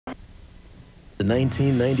The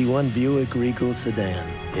 1991 Buick Regal sedan.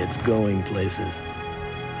 It's going places.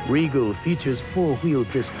 Regal features four-wheel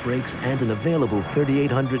disc brakes and an available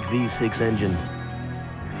 3800 V6 engine.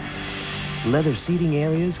 Leather seating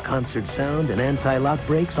areas, concert sound, and anti-lock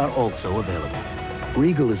brakes are also available.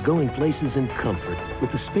 Regal is going places in comfort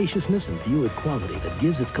with the spaciousness and Buick quality that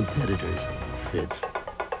gives its competitors fits.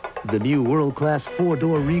 The new world-class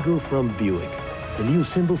four-door Regal from Buick, the new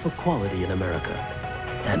symbol for quality in America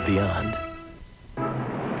and beyond.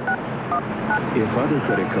 If other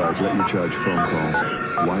credit cards let you charge phone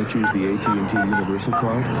calls, why choose the AT&T Universal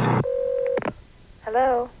Card?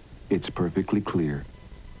 Hello? It's perfectly clear.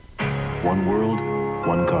 One world,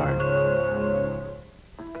 one card.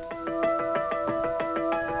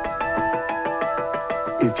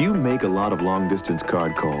 If you make a lot of long-distance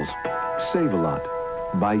card calls, save a lot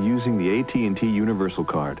by using the AT&T Universal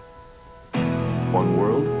Card. One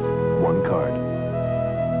world, one card.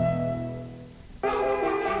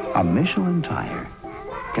 A Michelin tire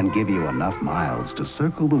can give you enough miles to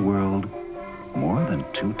circle the world more than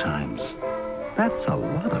 2 times. That's a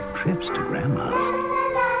lot of trips to Grandma's.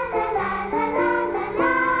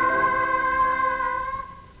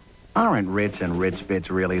 Aren't Ritz and Ritz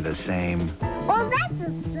Bits really the same? Well, that's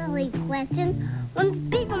a silly question. One's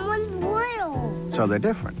big and one's little. So they're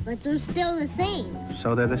different. But they're still the same.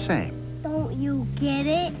 So they're the same. Don't you get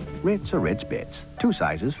it? Ritz or Ritz Bits. 2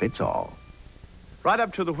 sizes fits all. Right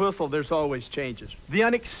up to the whistle, there's always changes. The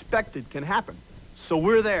unexpected can happen. So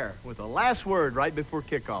we're there with the last word right before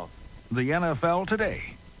kickoff. The NFL today,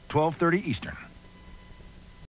 12:30 Eastern.